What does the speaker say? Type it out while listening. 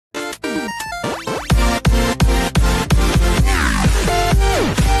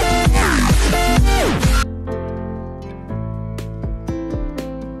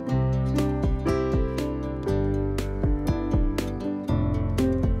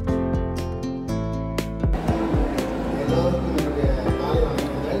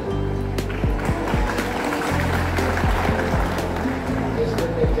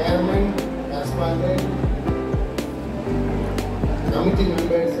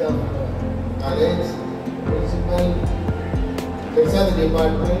of college, principal, heads of the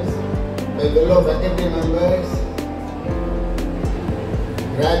departments, my fellow faculty members,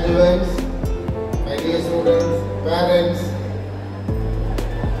 graduates, my dear students, parents,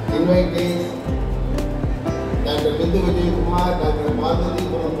 invitees, Dr. Bindu Vijay Kumar, Dr. Parvati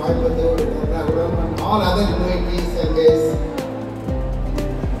from Coimbatore, and all other invitees and guests.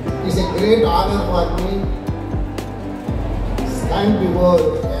 It's a great honor for me to stand before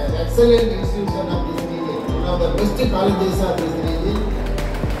an excellent institution of this region, one of the best colleges of this region,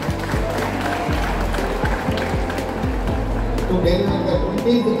 to deliver the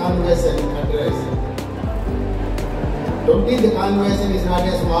 20th Convention address. 20th Convention is not a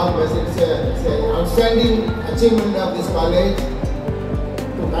small matter, it's an outstanding achievement of this college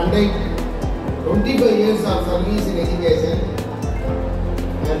to conduct 25 years of service in education.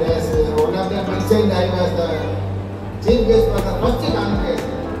 And as one of them mentioned, I was the chief guest for the first convention.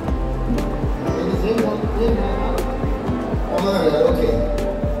 Okay.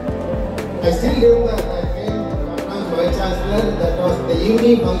 I still remember I came to Anam's Vice Chancellor. That was the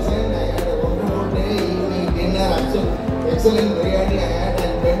evening function. I had a wonderful day, evening dinner, excellent biryani I had,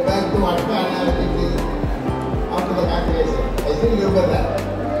 and went back to Anam after the convention. I still remember that.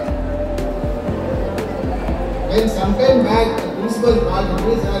 When sometime back, the principal called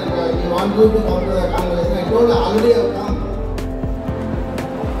me, sir, we want you to come to the convention. I told her, already I have come.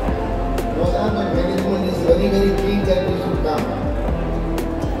 No, sir, my management is very, very keen that you should come.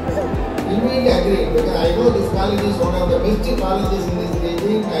 Immediately agreed, because I know this college is one of the best colleges in this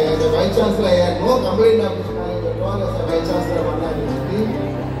region. As a Vice Chancellor, I had no complaint of this college at all as a Vice Chancellor of Anam University.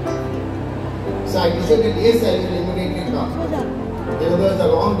 So I decided, yes, I will immediately come. Even though it's a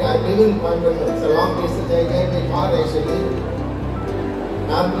long day, I live in Coimbatore, it's a long distance, I get my car actually.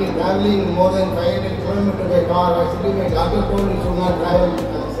 Normally traveling more than 500 kilometers by car, actually my doctor told me should not travel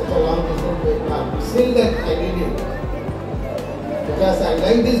such a long distance by car. Still that I did it. Because I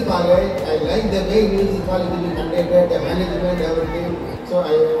like this college, I like the way music college will be conducted, the management, everything. So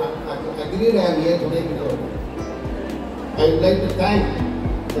I agreed I am here today because I would like to thank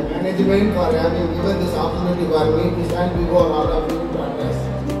the management for having given this opportunity for me to stand before all of you to address.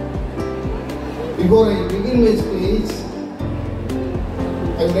 Before I begin my speech,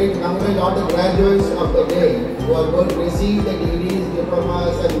 I would like to congratulate all the graduates of the day who are going to receive the degrees,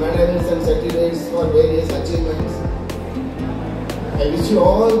 diplomas and medals and certificates for various achievements. I wish you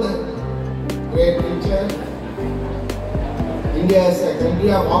all the great future. India is a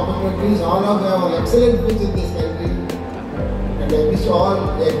country of opportunities, all of you have an excellent future in this country. And I wish you all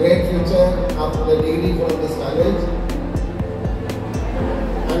a great future after the degree from this college.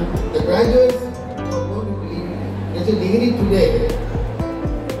 And the graduates who are going to get a degree today,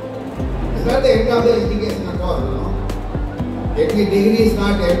 it's not the end of the education at all, you know. Getting a degree is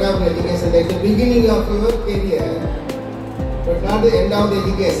not the end of the education, it's the beginning of your career, but not the end of the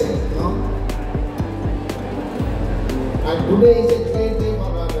education, you know. And today is a great day for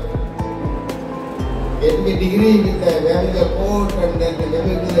all of you. Getting a degree with having a court and then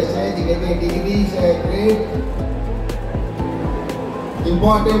coming to the stage, getting a degree is a great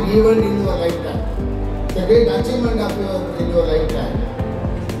important event in your lifetime. It's a great achievement of in your lifetime.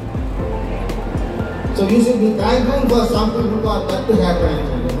 So you should be thankful for something for that to happen,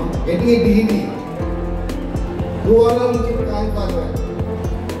 you know. Getting a degree. You all should be thankful for that.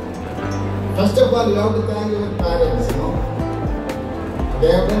 First of all, you have to thank your parents, you know. They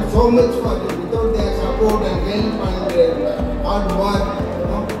have done so much for you. Without their support and help and their hard work, you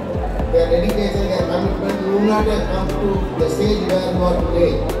know, their dedication, their commitment, you would not have come to the stage where you are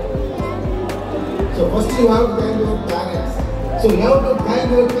today. So first you have to thank your parents. So you have to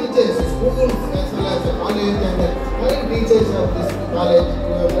thank your teachers, schools as well as the college and the current teachers of this college who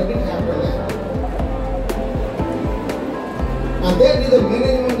have made it happen. And then is the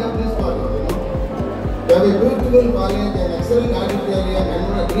management of this college, you know. We have a beautiful college, an excellent auditorium, and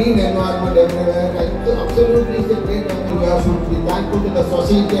a green environment everywhere. And so absolutely is a great thing. We should be thankful to the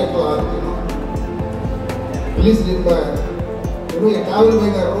society at large, you know. Please remember, you know, you travel by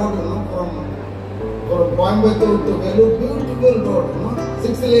the road, you know, from Coimbatore to Vellore, beautiful road, you know,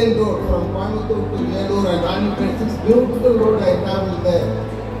 6-lane road from Coimbatore to Vellore and Ranipet, 6 beautiful road I traveled there.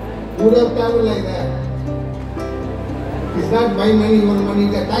 You would have traveled like that. It's not my money, your money,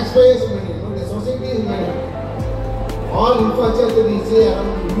 the taxpayers' money, you know, the society's money. All infrastructure is here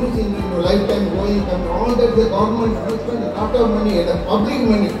around you use in your lifetime going and all that the government spends a lot of money, the public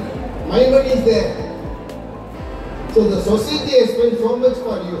money. My money is there. So the society has spent so much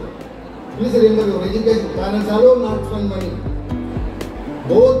for you. Please remember your education. Parents alone not spend money.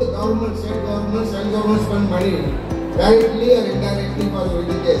 Both the government, state government spend money. directly or indirectly for your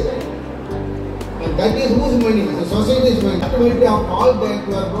education. And that is whose money? The society's money. Ultimately, of all that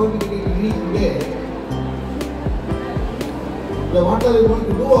you are going to get a degree today, then what are you going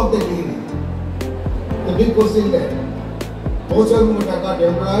to do of the degree? The big question there. Most of you would have got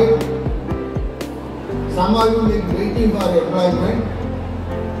employed. Some of you may be waiting for employment.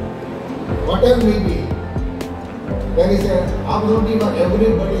 Whatever may be, there is an opportunity for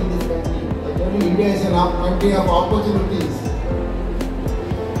everybody in this country. Actually, India is a country of opportunities.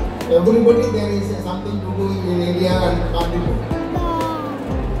 Everybody there is something to do in India and contribute.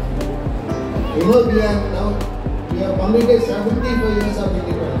 You know, we have completed 75 years of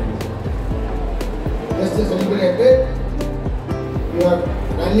independence. Just celebrated, we are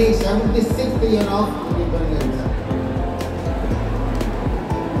running 76th year of independence.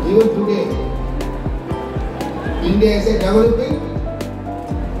 Even today, India is a developing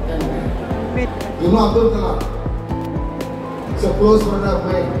country. You know Abdul Kalam? It's a close friend of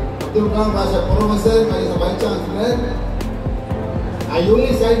mine. Abdul Kalam was a professor, I was a vice chancellor. I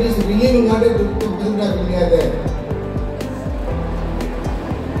only said this relieving order to the President of India there.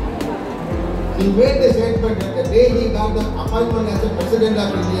 He made the statement that the day he got the appointment as the President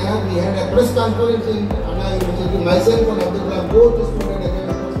of India, we had a press conference in Anna University. Myself and Abdul Kalam both stood at a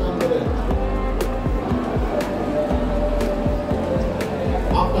press conference.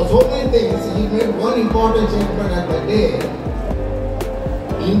 After so many things, he made one important statement at that day.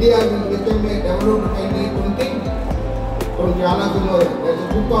 India will become a developed country 2020. All of you know that. There is a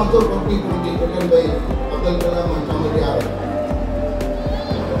book also 2020 written by Abdul Kalam and Samadi.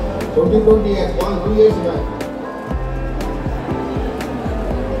 2020 has gone 2 years back.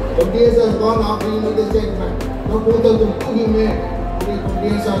 20 years has gone after he made the statement. No 2002 he made. Today 20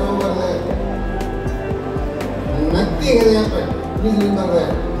 years are over there. Nothing has happened. Please remember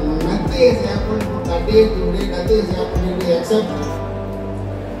that. Nothing has happened from that day to today. Nothing has happened today except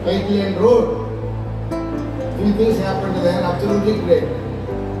Title and Road. Few things happened there, absolutely great.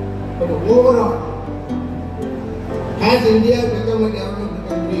 But overall, has India become a developed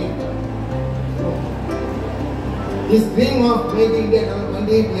country? His dream of making India developed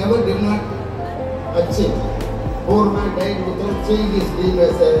country never did not achieve. Poor man died without seeing his dream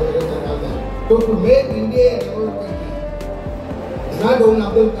as a result. So to make India a developed country, it's not only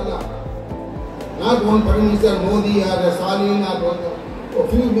Abdul Kalam, not one Prime Minister Modi or Stalin or a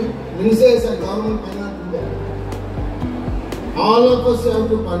few ministers and government cannot do that. All of us have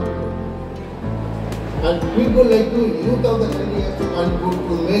to contribute. And people like you, youth of the country have to contribute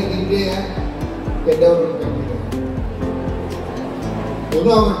to make India a developed country. You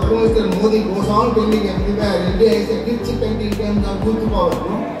know, our Prime Minister Modi goes on telling everywhere, India is a rich country in terms of youth power.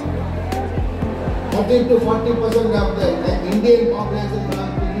 No? 30 to 40% of the Indian population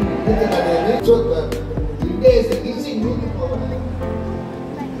belongs to youth category. So India is a rich in youth power.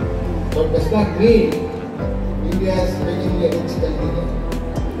 But does not mean India is making a rich country.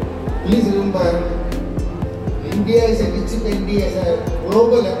 Please remember, India is a rich country as a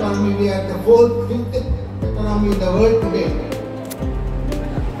global economy. We are the 4th, 5th economy in the world today.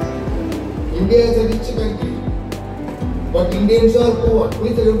 India is a rich country, but Indians are poor.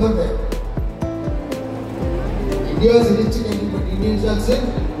 Please remember that. India is a rich country, but Indians are still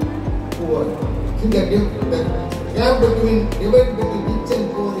poor. See the gap between rich and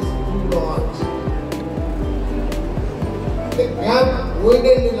poor is too large. The gap widened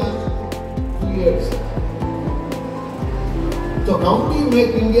in the last 2 years. So how do you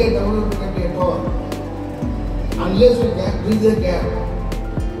make India a developed country at all? Unless you bridge the gap,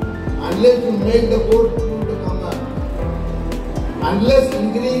 unless you make the poor people to come back, unless you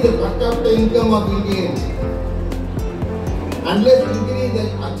increase the per capita income of Indians, unless you increase the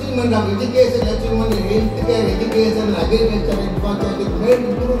achievement of education, achievement in healthcare, education, agriculture, infrastructure, made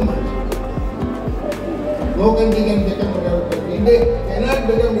improvement. No country can become a developed country. India cannot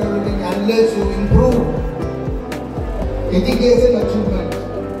become developed country unless you improve education achievement.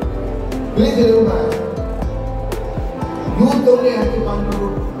 Please remember, youth only has to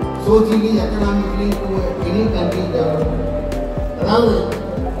contribute socially, economically to any country development. அதாவது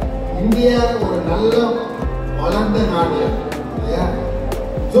India ஒரு நல்ல வளர்ந்த நாடு இல்லையா,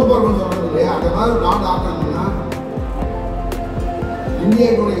 super சொல்றது இல்லையா, அந்த மாதிரி நாடு ஆக்கணும்னா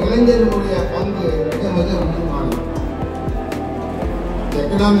இந்தியாவுடைய இளைஞர்களுடைய பங்கு மிக மிக முக்கியமானது.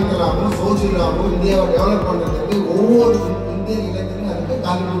 எக்கனாமிக்கலாகவும் சோசியலாகவும் இந்தியாவை டெவலப் பண்ணுறதுக்கு ஒவ்வொரு இந்திய இளைஞரும் அதுக்கு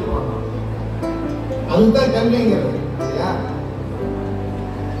கான்ட்ரிபியூட் பண்ணணும். அதுதான் கல்விங்கிறது இல்லையா.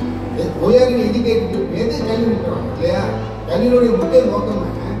 உயர் எஜுகேட்டட் எது கல்வி கொடுக்குறோம் இல்லையா. கல்வியுடைய முக்கிய நோக்கம்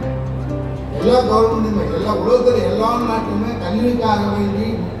எல்லா கவர்மெண்ட்டுமே, எல்லா உலகத்தில் எல்லா நாட்டுமே கல்விக்காக வேண்டி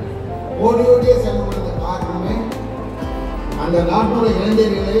ஓடியோடியே செலவு பண்ணுறது காரணமே அந்த நாட்டுடைய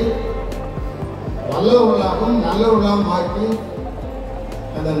இளைஞர்களை வல்லவர்களாகவும் நல்லவர்களாகவும் மாற்றி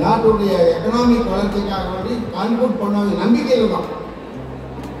அந்த நாட்டுடைய எக்கனாமிக் வளர்ச்சிக்காக வேண்டி கான்ட்ரிபியூட் பண்ண நம்பிக்கையில் தான்.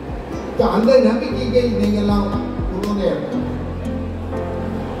 அந்த நம்பிக்கைக்கு நீங்கள் எல்லாம் உறுதுணையாக இருக்கணும்.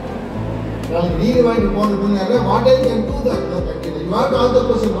 நாளைக்கு நீதி வாங்கிட்டு போனது what I can do that you have all the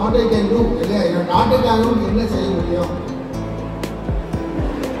question what I can do இல்லையா இந்த நாட்டுக்காகவும் என்ன செய்ய முடியும்.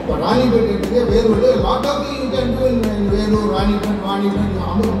 இப்போ ராணிப்பேட்டை இருக்கு Vellore lot of you can do இன் வேலூர் ராணிப்பேட்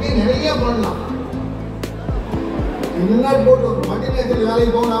அவங்க நிறைய பண்ணலாம். முன்னாடி போட்டு ஒரு மல்டிநேஷனல்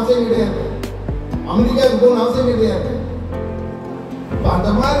வேலைக்கு போகணும் அவசியம் கிடையாது, அமெரிக்காவுக்கு போகணும் அவசியம் கிடையாது. அந்த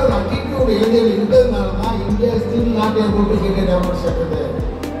மாதிரி ஒரு அட்டிடியூட் இளைஞர்கள் இருந்ததுனால தான் India still not able to get a development sector.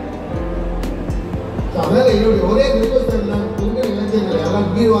 அதனால என்னுடைய ஒரே ரிக்வெஸ்ட் என்ன, இருக்கிற இளைஞர்கள் எல்லாம்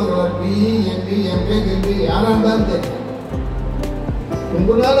பி வாங்கலாம், பிஇ எம்பி எம்ஏ எம்பி யாராக இருந்தாலும் தெரியும்.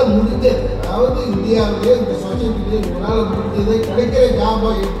 உங்களால் முடிஞ்சது, அதாவது இந்தியாவிலே இந்த சொசைட்டிலே உங்களால் முடிஞ்சதை கிடைக்கிற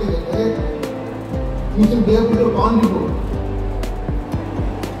ஜாபாக எடுத்துக்கிட்டு you should be able to contribute.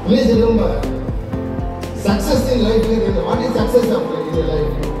 Please remember, success in life is what is success of in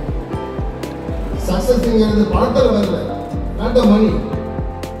life? Success is பணத்தில் வரல, not the money.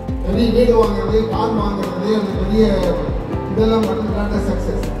 பெரிய வீடு வாங்குறது, கார் வாங்குறது, அந்த பெரிய இதெல்லாம் மட்டும் not the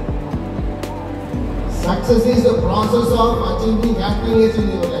success. Success is the process of achieving happiness in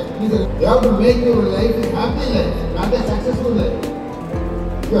your life. You have to make your life a happy life, not a successful life.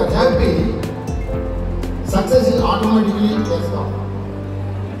 If you are happy, success is automatically just come.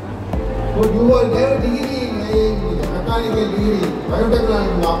 But you are there degree, mechanical degree,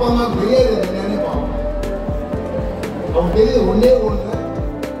 biotechnology, appa amma theriyadhu ennaane paavum. Avanga theriyadhu onne onnu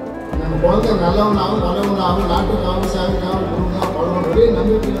நம்ம குழந்தை நல்லவனாகவும் நாட்டுக்காகவும் சேவைக்காகவும் குடும்பம் பழகுறதே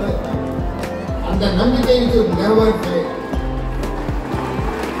நம்பிக்கையில் தான் இருக்காங்க. அந்த நம்பிக்கைக்கு never fail.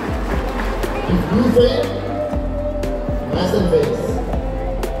 If you fail, nation fails.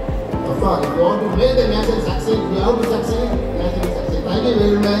 If you want to make the nation succeed, you have to succeed, nation will succeed. Thank you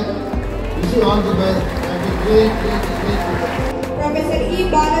very much. Wish you all the best. Thank you. Great. Professor E.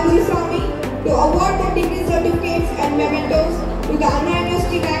 Balaguruswamy to award the degree certificates and mementos to the Anna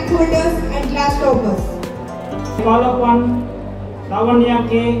University rank holders and class toppers. Call upon Lavanya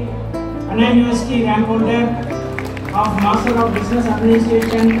K, Anna University rank holder of Master of Business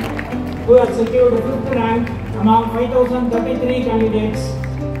Administration, who has secured 5th rank among 5,033 candidates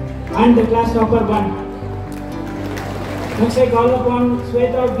and the class topper 1. Next I call upon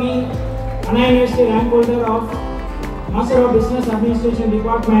Sweta B, Anna University rank holder of Master of Business Administration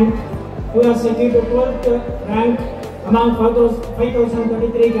Department, who has secured the 12th rank among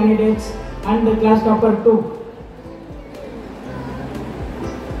 5,033 candidates and the class topper 2.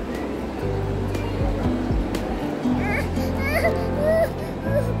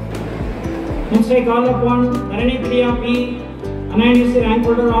 Next I call upon Dharani Priya P, Anna University rank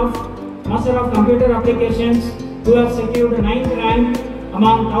holder of Master of Computer Applications, who have secured 9th rank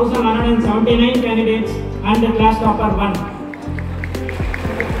among 1,179 candidates and the class topper 1.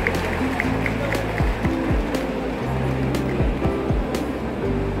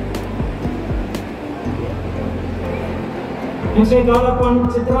 Next I call upon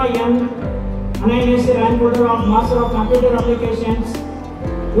Chitra N, Anna University rank holder of Master of Computer Applications,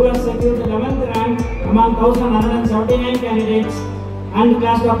 who has secured the 11th rank among 1,179 candidates and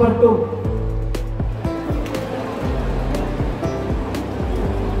class topper 2.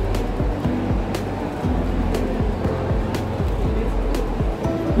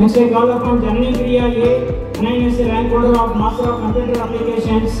 Next I call upon Janani Priya A, Anna University rank holder of Master of Computer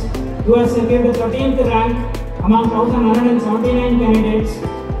Applications, who has secured the 13th rank among 1,179 candidates.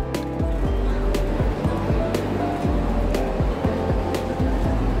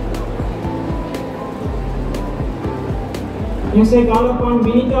 Next I call upon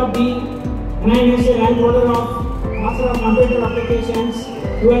Vinita B, Anna University rank holder of Master of Computer Applications,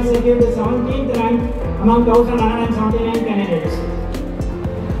 who has secured the 17th rank among 1,179 candidates.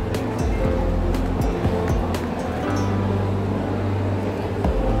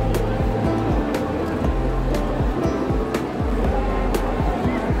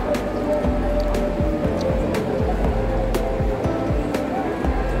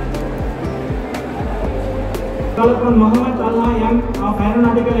 Call upon Muhammad Allah M of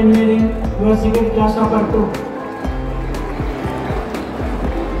Aeronautical Engineering, who has secured class topper 2.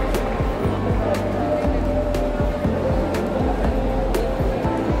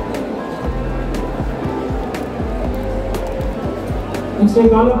 Next I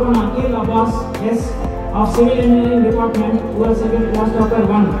call upon Akil Abbas S of Civil Engineering Department, who has secured class topper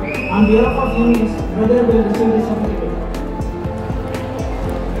 1. On behalf of him, his brother will receive the certificate.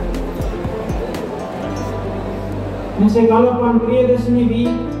 Next I call upon Priyadashini V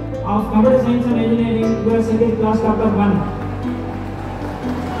of Computer Science and Engineering, who has secured class topper 1.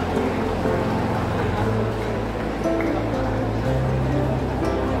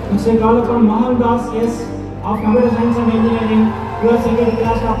 Next I call upon Mohan Das S of Computer Science and Engineering, who has secured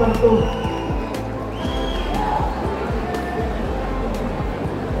class topper 2.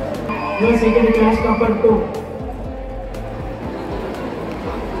 Who has secured class topper 2.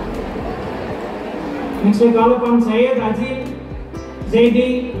 Next we call upon Syed Azil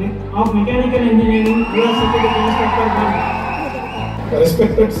Zaidi of Mechanical Engineering, who has secured class topper 1.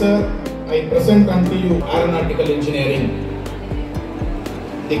 Respected sir, I present unto you Aeronautical Engineering.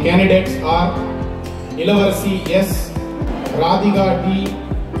 The candidates are Ilavarasi S, Radhiga D,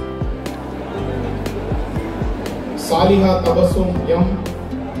 Saliha Tabassum M,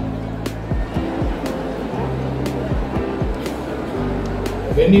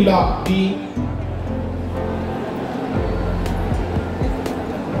 Vanilla B,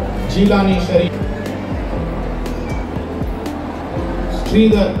 Jilani Sharif,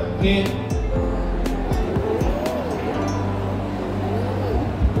 Sridhar K,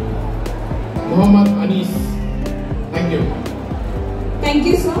 Muhammad Anis. Thank you. Thank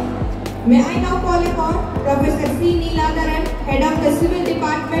you, sir. May I now call upon Professor C. Neeladharan, Head of the Civil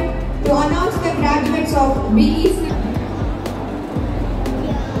Department, to announce the graduates of BE.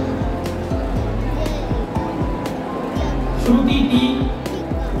 Shruti T,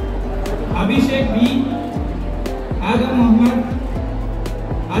 Abhishek B, Adam Mohammed,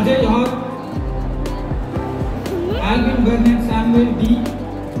 Ajay R, Alvin Burnett Samuel D,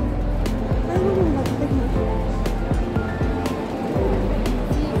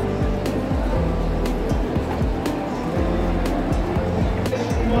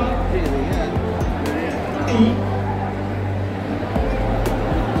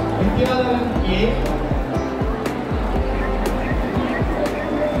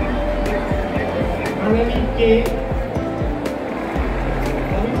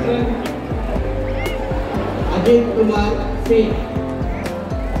 Ajit Kumar C,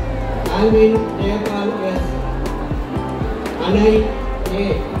 Alvin Jayapal S, Anay A,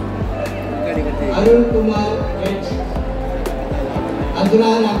 Arun Kumar H,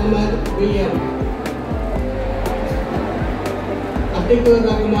 Azrar Ahmad VM, Atikur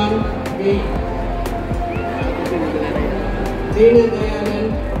Rahman B, Dina Dayalan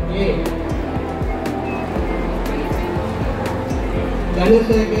A,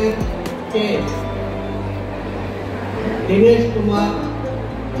 Dhanasakar K, Dinesh Kumar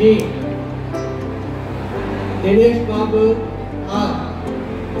G, Dinesh Babu R,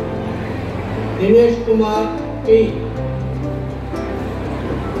 Dinesh Kumar P,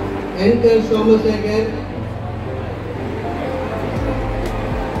 Enter Somasakar,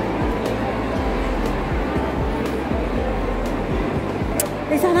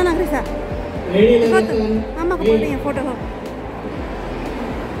 Risa, na Risa. Lady Nelson Mama ko B, pagkakita yung photo ho.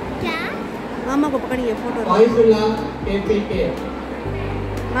 Mama ko pagkakita yung photo ho. Faizullah KPK,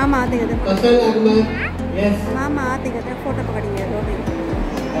 Mama ate ka Fasal Ahmad S, Mama ate ka photo pagkakita yung photo.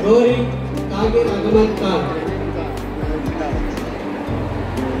 Rory Tagir Ahmad Khan,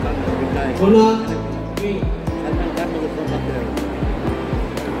 Guna B,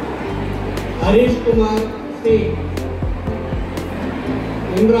 Harish Kumar C,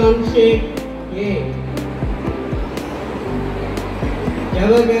 Imran Sheikh A,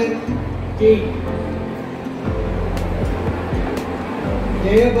 Javagar G,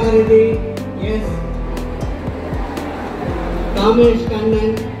 Jayabharati S, Kamesh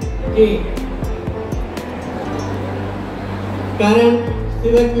Kannan G, Karan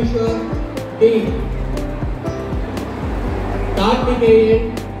Sivakishore D, Kartikeyan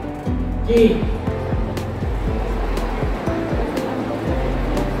G,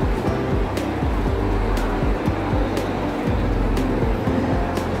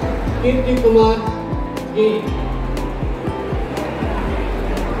 Kirti Kumar G,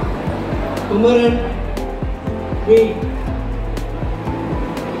 Kumaran B,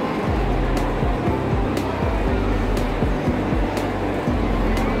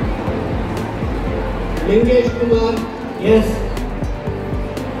 Lingesh Kumar yes,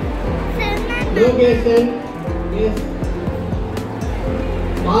 Logesan yes,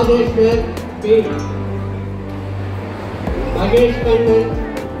 Madheshwar B, Nagesh Kannan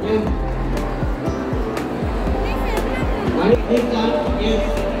M, Manikishan yes,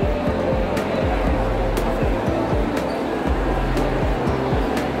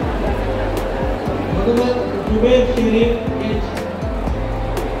 Muhammad Jubair Sharif H,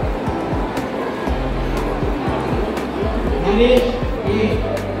 Naresh A,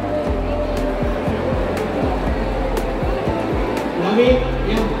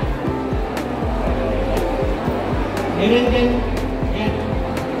 M. Niranjan N.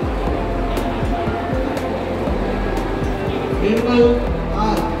 Nirmal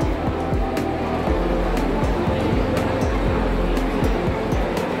R.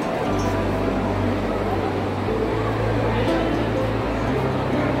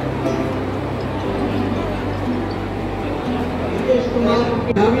 Kumar,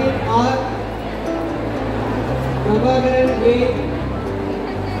 Naveen R. Prabhakaran A.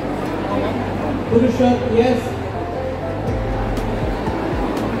 Purushot S.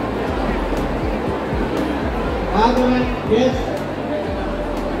 Raghavan S.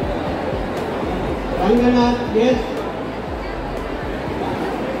 Ranganath S.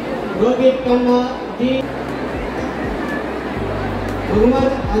 Rohit Khanna G.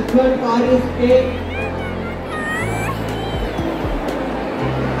 Muhammad Ajmal Faris K.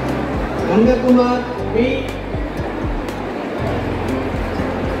 Nandakumar B.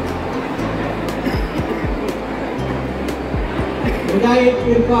 Hidayat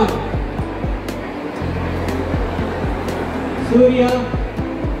Irfan. Surya.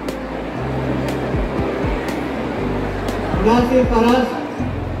 Nasir Faraz.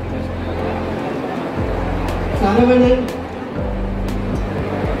 Saravanan.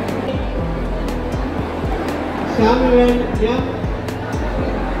 Samuel M.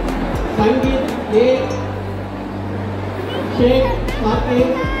 Sangeet A. Sheikh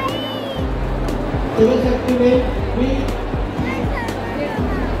Fateh. Shivashaktivel B.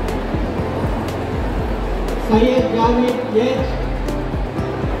 Syed Javed H.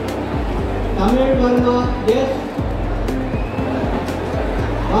 Tamil Verma S.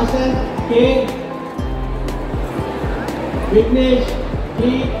 Vasant K. Vignesh D.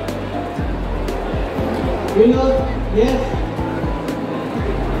 Vinod S.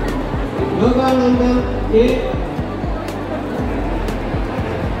 Yoganandam A.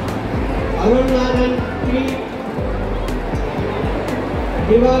 Arunnaran P.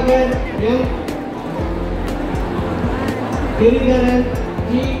 Divagar M. Giridharan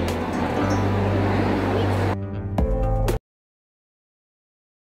G.